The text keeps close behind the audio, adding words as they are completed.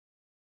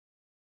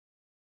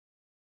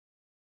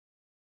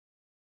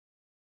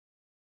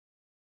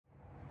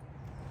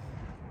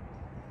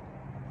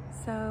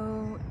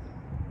So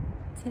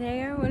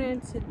today I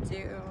wanted to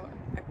do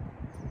a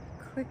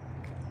quick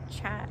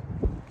chat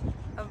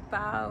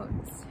about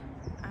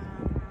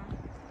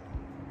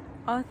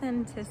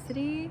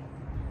authenticity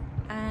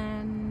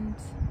and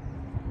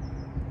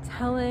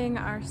telling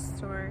our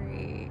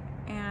story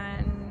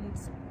and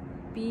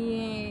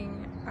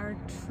being our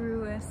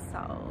truest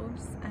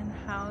selves and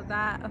how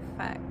that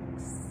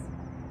affects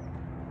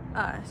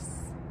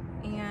us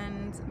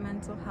and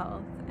mental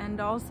health,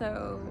 and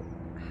also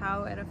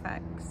how it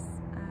affects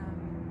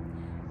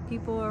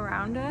people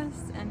around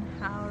us and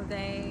how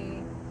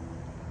they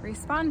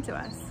respond to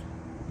us.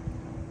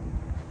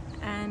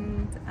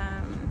 And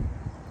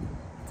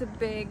it's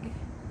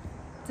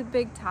a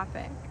big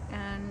topic,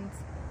 and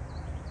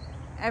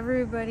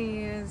everybody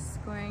is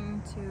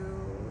going to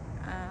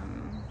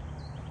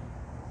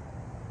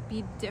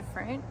be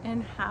different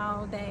in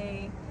how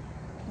they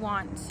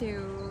want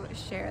to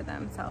share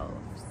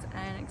themselves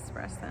and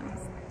express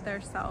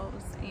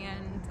themselves,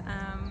 and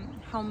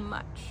how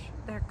much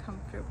they're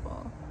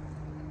comfortable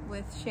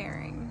with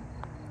sharing.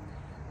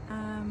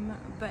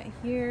 But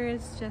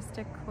here's just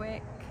a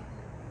quick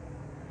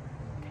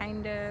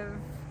kind of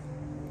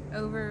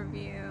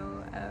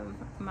overview of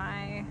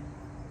my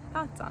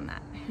thoughts on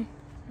that.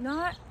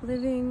 Not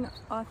living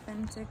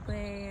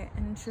authentically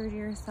and true to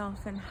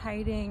yourself and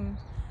hiding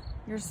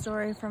your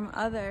story from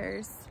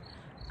others,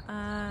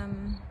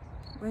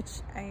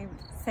 which I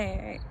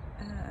say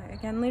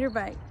again later,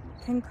 but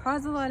can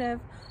cause a lot of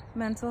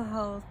mental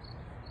health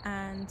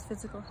and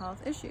physical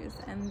health issues,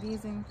 and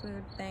these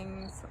include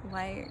things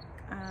like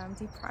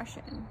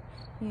depression.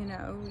 You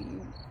know,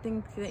 you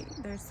think that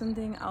there's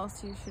something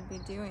else you should be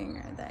doing,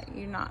 or that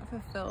you're not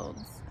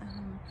fulfilled.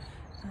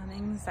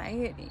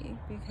 Anxiety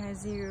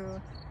because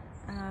you're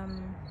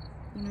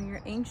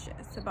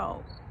anxious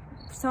about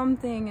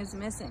something is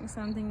missing,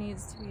 something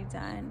needs to be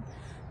done,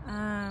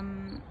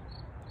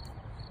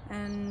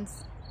 and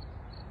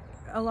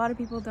a lot of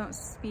people don't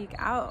speak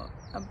out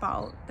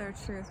about their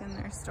truth and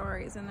their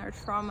stories and their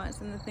traumas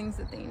and the things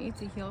that they need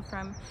to heal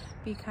from,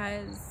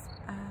 because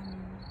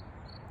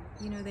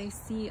they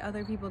see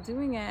other people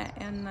doing it,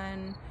 and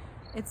then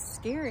it's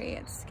scary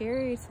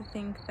to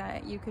think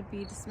that you could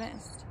be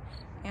dismissed,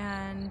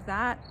 and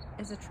that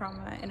is a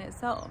trauma in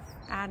itself,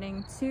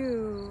 adding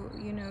to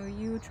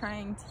you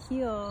trying to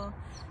heal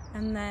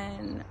and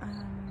then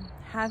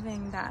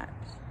having that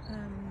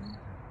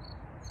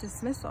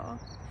dismissal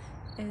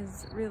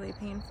is really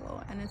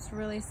painful, and it's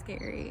really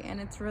scary,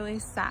 and it's really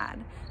sad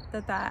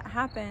that that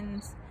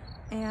happens.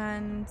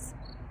 And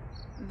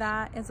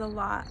that is a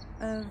lot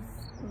of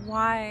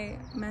why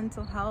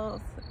mental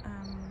health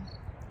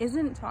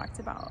isn't talked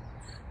about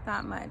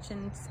that much,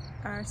 and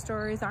our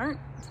stories aren't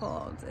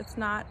told. It's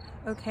not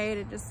okay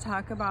to just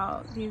talk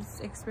about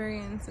these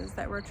experiences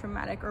that were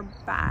traumatic or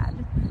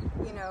bad,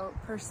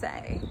 per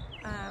se,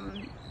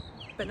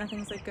 but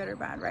nothing's like good or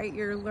bad, right?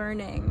 You're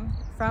learning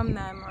from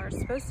them, or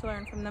supposed to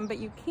learn from them, but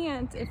you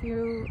can't if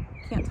you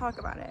can't talk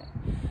about it.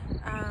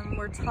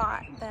 We're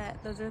taught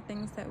that those are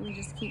things that we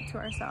just keep to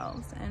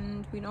ourselves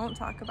and we don't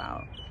talk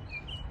about.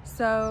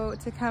 So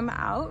to come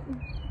out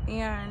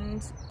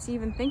and to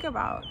even think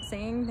about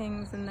saying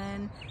things and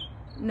then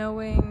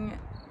knowing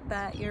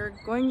that you're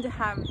going to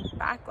have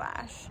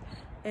backlash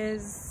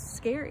is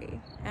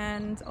scary,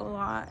 and a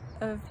lot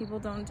of people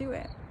don't do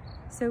it.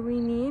 So we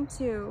need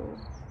to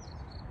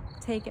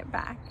take it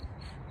back,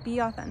 be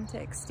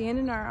authentic, stand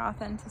in our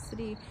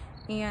authenticity,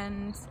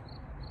 and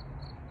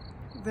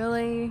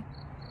really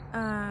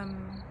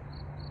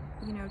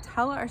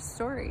tell our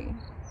story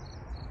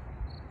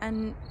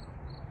and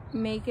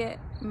make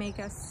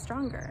us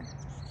stronger.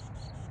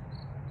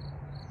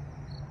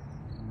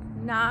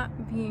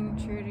 Not being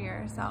true to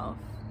yourself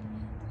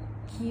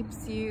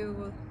keeps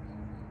you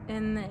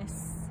in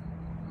this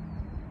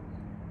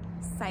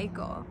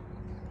cycle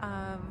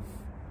of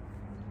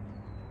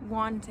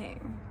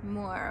wanting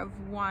more, of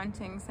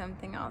wanting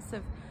something else,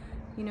 and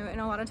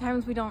a lot of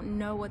times we don't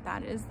know what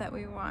that is that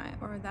we want,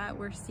 or that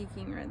we're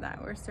seeking, or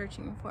that we're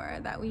searching for,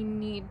 that we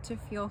need to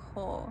feel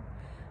whole,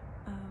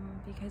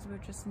 because we're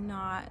just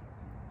not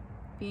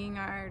being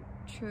our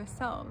truest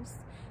selves.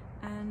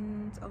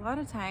 And a lot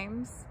of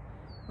times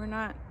we're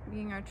not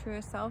being our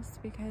truest selves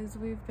because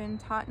we've been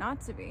taught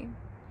not to be.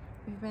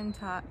 We've been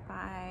taught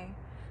by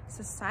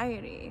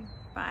society,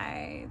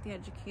 by the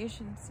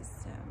education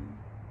system,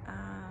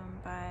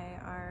 by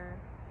our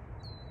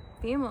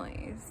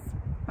families,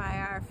 by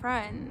our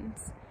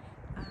friends,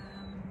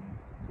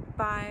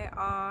 by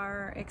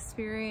our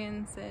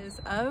experiences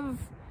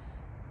of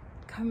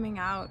coming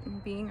out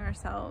and being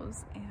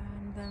ourselves,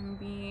 and them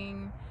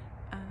being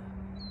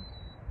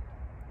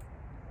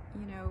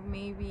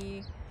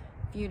maybe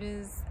viewed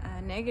as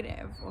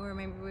negative, or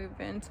maybe we've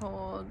been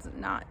told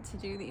not to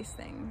do these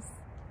things.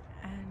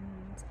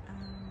 And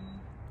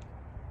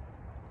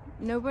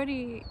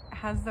nobody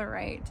has the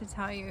right to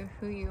tell you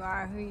who you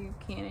are, who you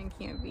can and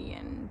can't be,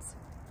 and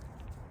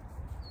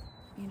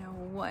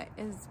what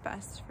is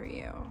best for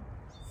you.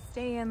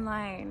 Stay in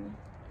line,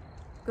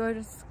 go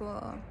to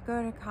school,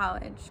 go to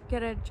college,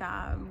 get a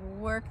job,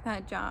 work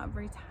that job,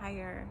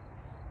 retire.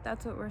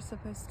 That's what we're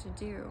supposed to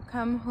do.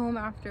 Come home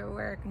after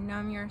work,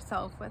 numb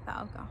yourself with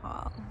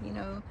alcohol, you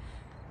know,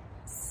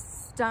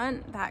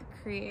 stunt that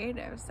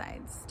creative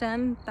side,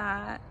 stunt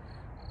that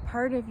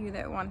part of you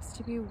that wants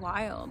to be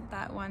wild,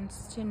 that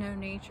wants to know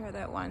nature,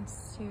 that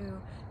wants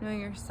to know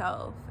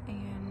yourself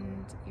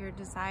and your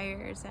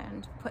desires,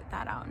 and put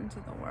that out into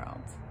the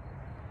world.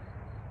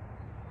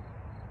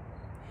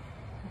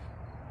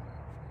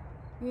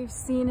 We've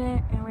seen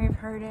it and we've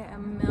heard it a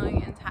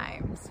million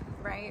times,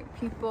 right?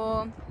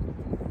 People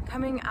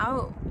coming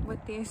out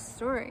with these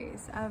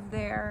stories of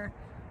their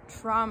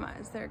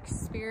traumas, their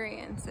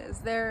experiences.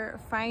 They're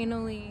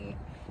finally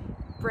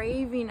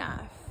brave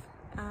enough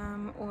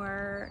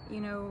or, you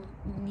know,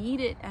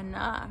 need it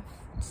enough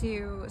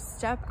to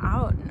step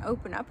out and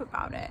open up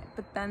about it,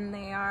 but then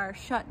they are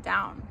shut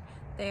down.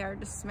 They are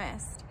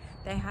dismissed.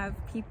 They have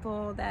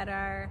people that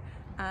are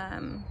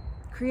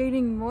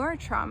creating more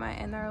trauma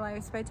in their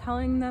lives by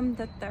telling them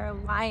that they're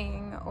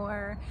lying,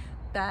 or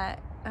that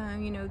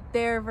you know,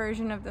 their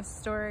version of the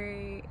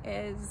story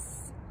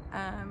is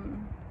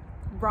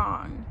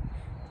wrong,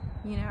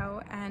 you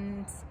know,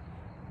 and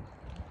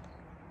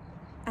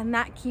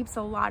that keeps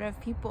a lot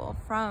of people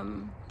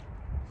from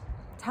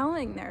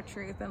telling their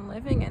truth and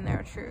living in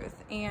their truth.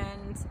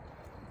 And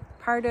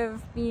part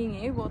of being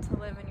able to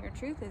live in your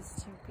truth is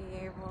to be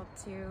able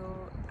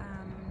to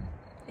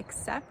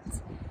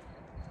accept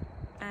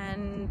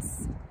and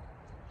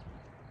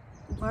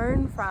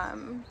learn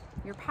from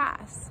your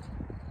past.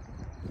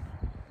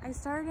 I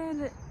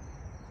started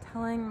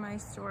telling my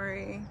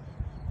story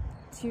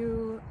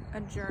to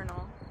a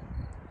journal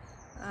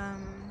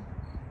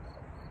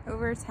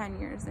over 10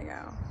 years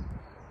ago,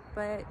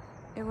 but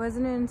it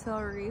wasn't until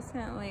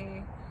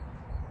recently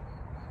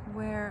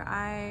where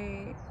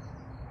I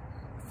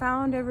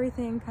found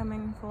everything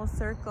coming full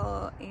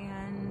circle,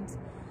 and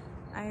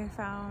I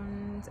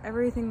found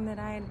everything that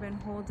I had been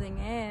holding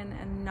in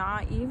and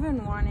not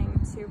even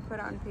wanting to put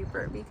on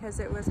paper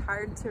because it was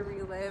hard to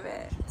relive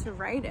it, to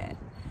write it,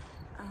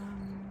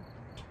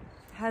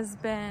 has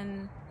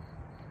been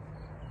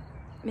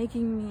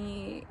making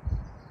me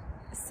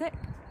sick,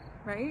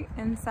 right,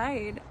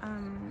 inside,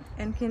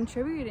 and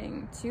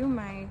contributing to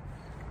my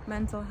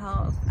mental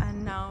health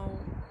and now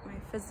my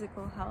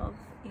physical health.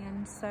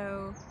 And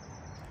so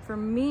for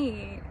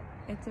me,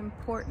 it's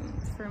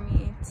important for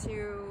me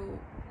to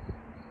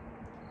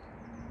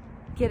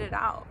get it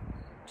out,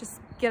 just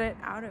get it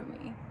out of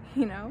me,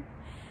 you know,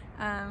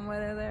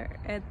 whether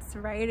it's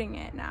writing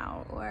it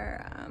now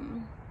or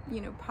you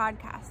know,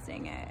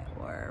 podcasting it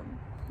or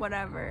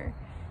whatever,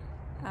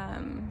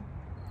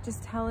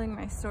 just telling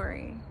my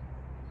story.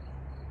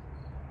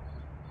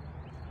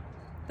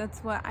 That's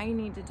what I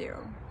need to do,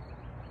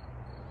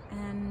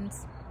 and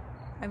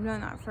I've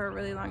known that for a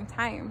really long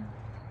time.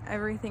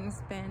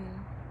 Everything's been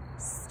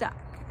stuck.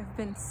 I've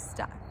been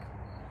stuck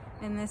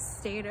in this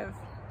state of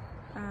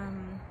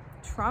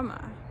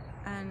trauma,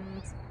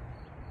 and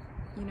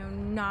you know,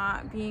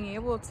 not being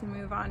able to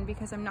move on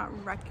because I'm not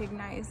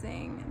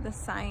recognizing the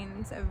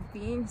signs of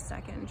being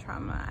stuck in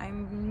trauma.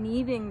 I'm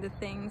needing the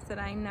things that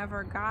I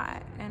never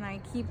got, and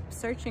I keep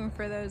searching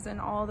for those in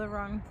all the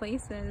wrong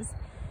places,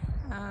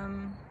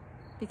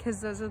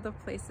 because those are the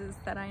places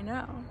that I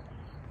know.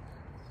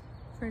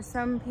 For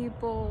some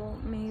people,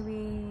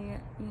 maybe,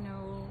 you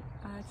know,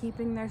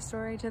 keeping their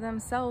story to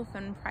themselves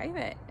and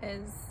private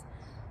is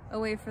a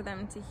way for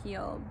them to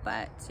heal,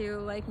 but to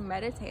like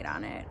meditate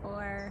on it,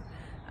 or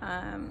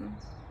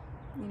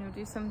you know,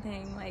 do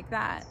something like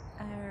that,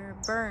 or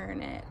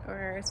burn it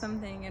or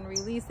something and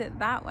release it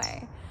that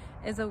way,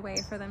 is a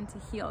way for them to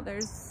heal.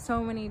 There's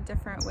so many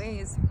different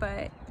ways,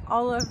 but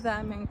all of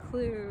them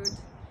include,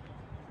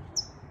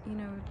 you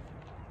know,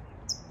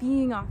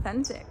 being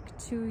authentic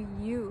to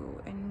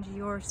you and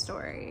your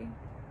story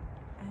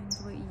and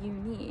what you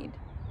need.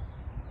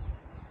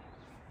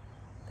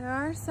 There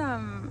are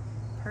some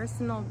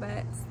personal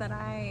bits that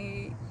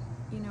I,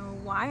 you know,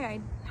 why I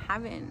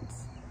haven't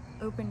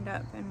opened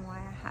up and why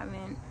I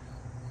haven't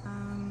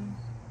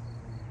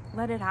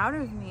let it out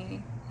of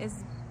me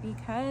is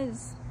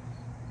because,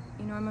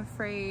 you know, I'm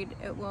afraid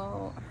it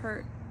will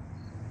hurt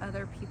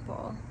other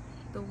people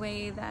the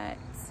way that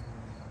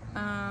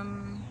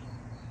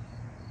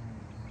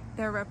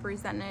they're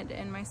represented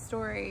in my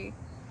story,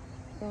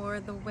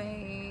 or the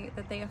way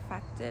that they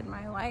affected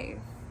my life.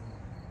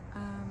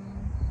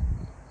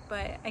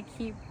 But I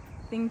keep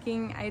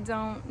thinking, I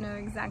don't know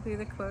exactly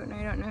the quote and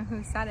I don't know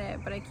who said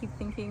it, but I keep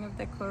thinking of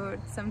the quote,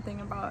 something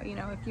about, you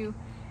know,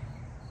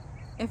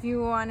 if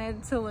you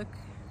wanted to look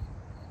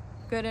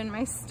good in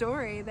my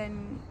story,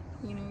 then,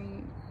 you know,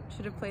 you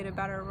should have played a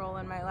better role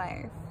in my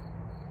life.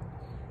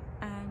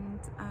 And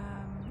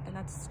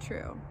that's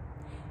true.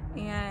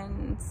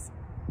 And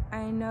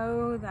I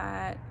know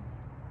that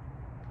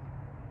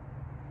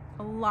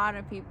a lot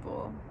of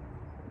people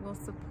will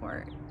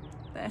support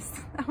this.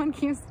 That one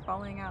keeps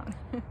falling out.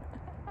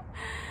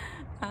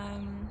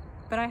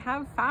 But I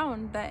have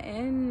found that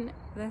in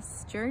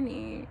this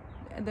journey,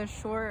 the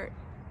short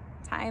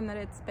time that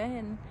it's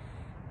been,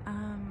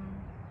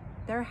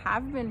 there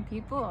have been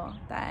people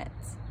that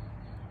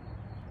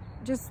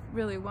just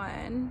really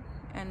won,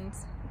 and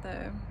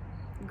the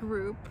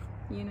group,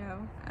 you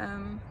know,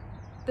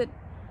 that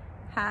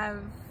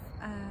have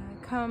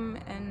come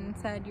and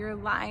said, you're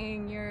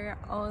lying, you're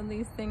all of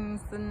these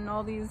things and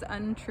all these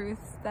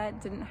untruths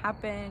that didn't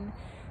happen,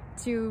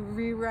 to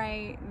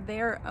rewrite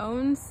their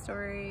own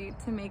story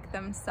to make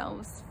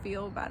themselves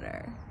feel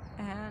better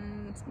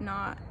and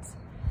not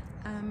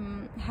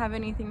have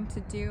anything to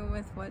do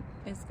with what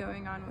is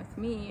going on with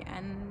me.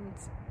 And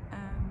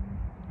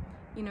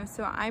you know,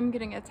 so I'm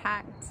getting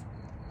attacked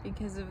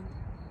because of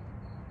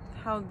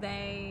how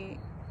they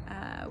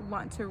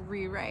want to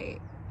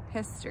rewrite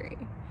history.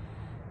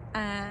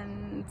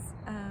 And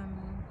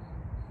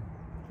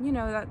you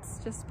know, that's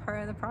just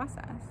part of the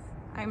process.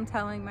 I'm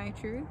telling my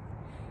truth,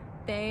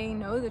 they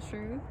know the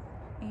truth,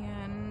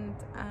 and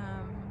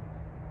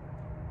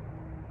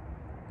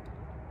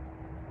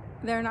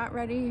they're not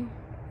ready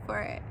for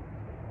it.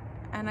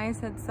 And I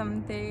said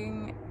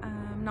something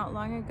not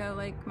long ago,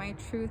 like, my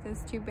truth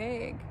is too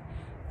big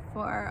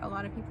for a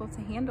lot of people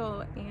to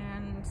handle,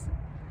 and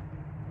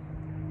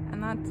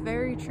that's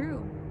very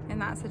true in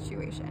that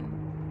situation.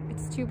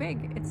 It's too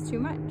big, it's too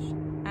much,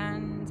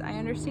 and I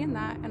understand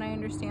that, and I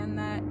understand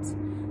that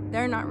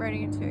they're not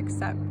ready to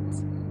accept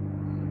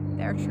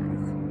their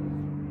truth.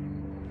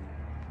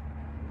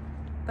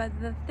 But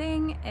the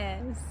thing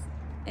is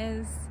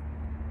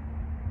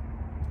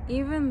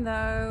even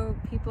though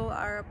people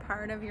are a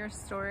part of your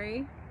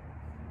story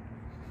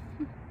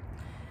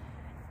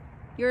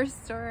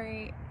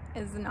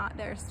is not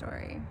their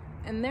story,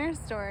 and their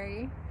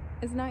story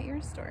is not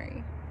your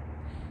story.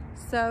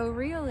 So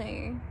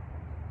really,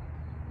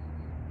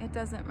 it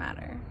doesn't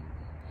matter.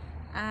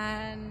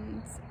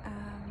 And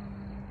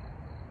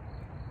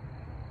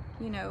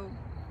you know,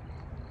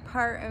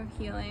 part of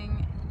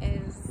healing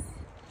is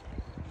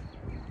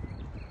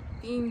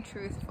being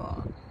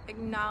truthful,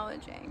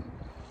 acknowledging,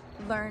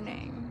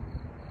 learning,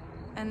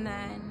 and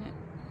then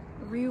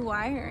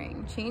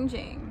rewiring,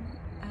 changing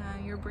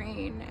your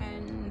brain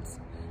and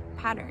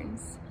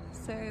patterns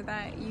so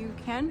that you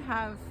can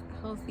have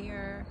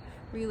healthier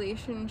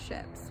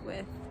relationships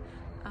with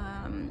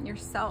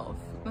yourself,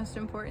 most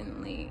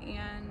importantly,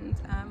 and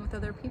with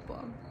other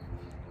people.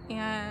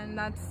 And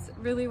that's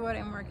really what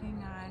I'm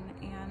working on,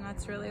 and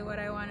that's really what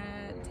I want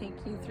to take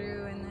you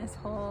through in this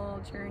whole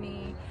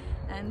journey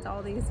and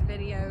all these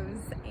videos,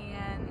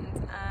 and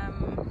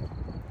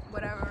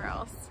whatever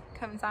else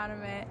comes out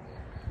of it.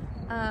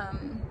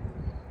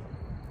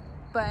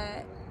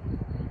 But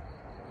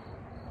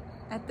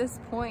at this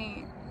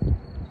point,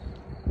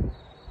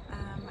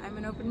 I'm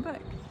an open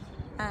book,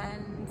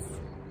 and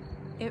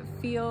it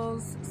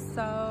feels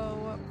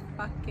so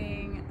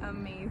fucking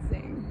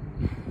amazing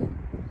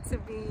to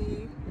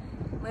be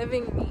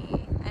living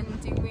me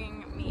and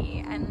doing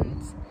me and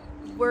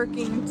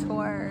working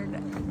toward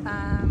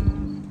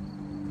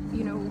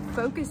you know,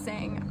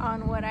 focusing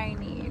on what I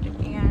need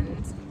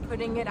and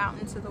putting it out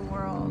into the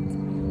world,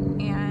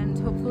 and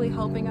hopefully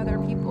helping other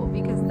people,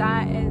 because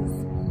that is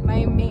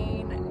my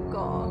main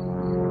goal,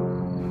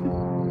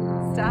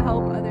 is to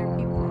help other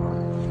people.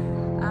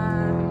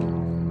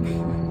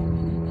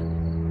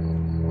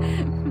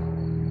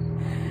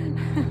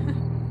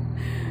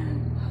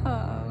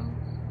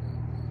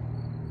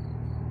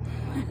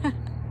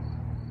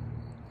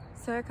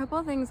 So a couple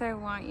of things I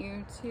want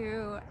you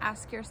to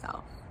ask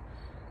yourself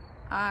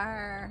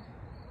are,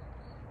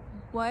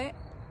 what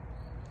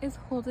is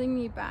holding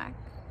me back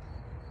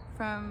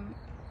from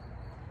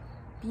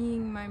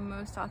being my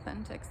most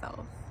authentic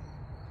self?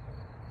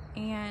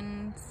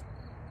 And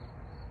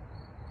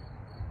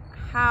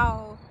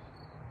how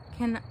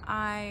can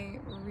I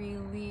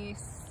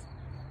release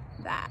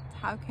that?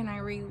 How can I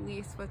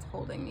release what's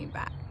holding me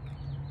back?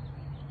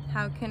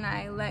 How can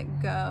I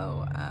let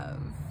go of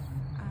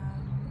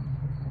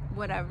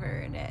whatever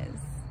it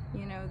is,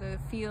 you know, the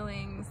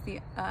feelings,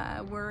 the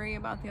worry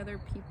about the other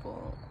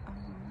people,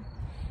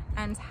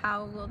 and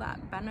how will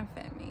that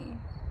benefit me?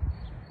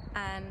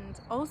 And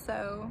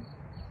also,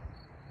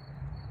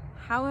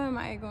 how am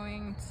I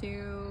going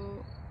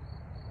to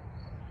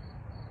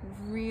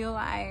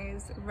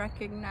realize,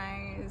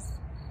 recognize,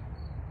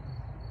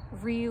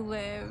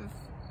 relive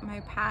my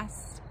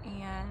past,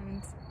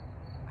 and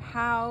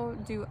how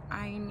do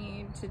I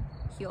need to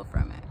heal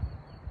from it?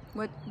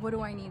 What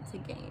do I need to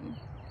gain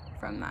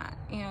from that?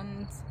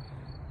 And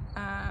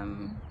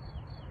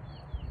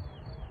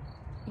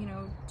you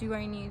know, do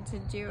I need to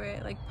do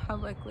it like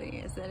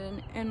publicly? Is it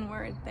an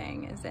inward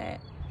thing? Is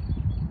it,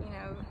 you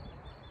know,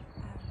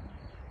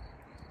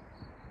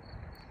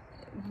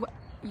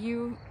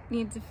 you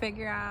need to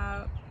figure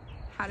out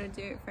how to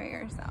do it for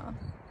yourself.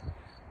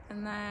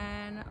 And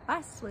then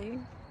lastly,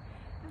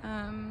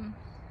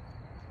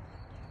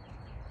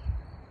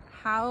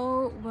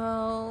 how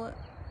will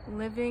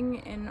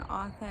living in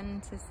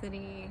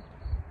authenticity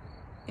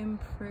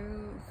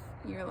improve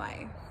your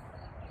life?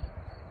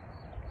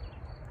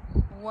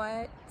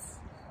 What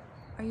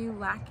are you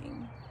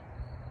lacking?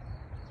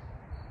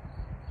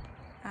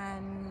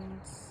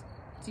 And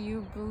do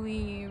you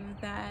believe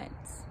that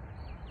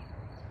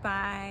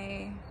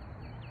by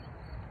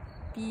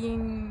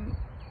being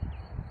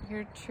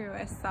your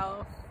truest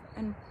self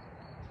and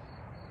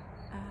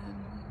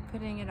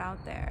putting it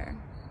out there,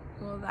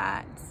 will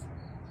that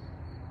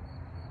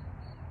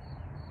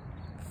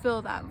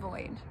fill that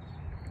void?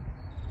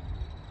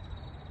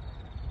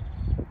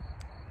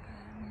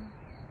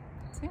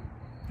 So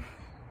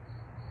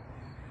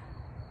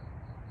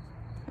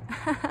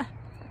yeah.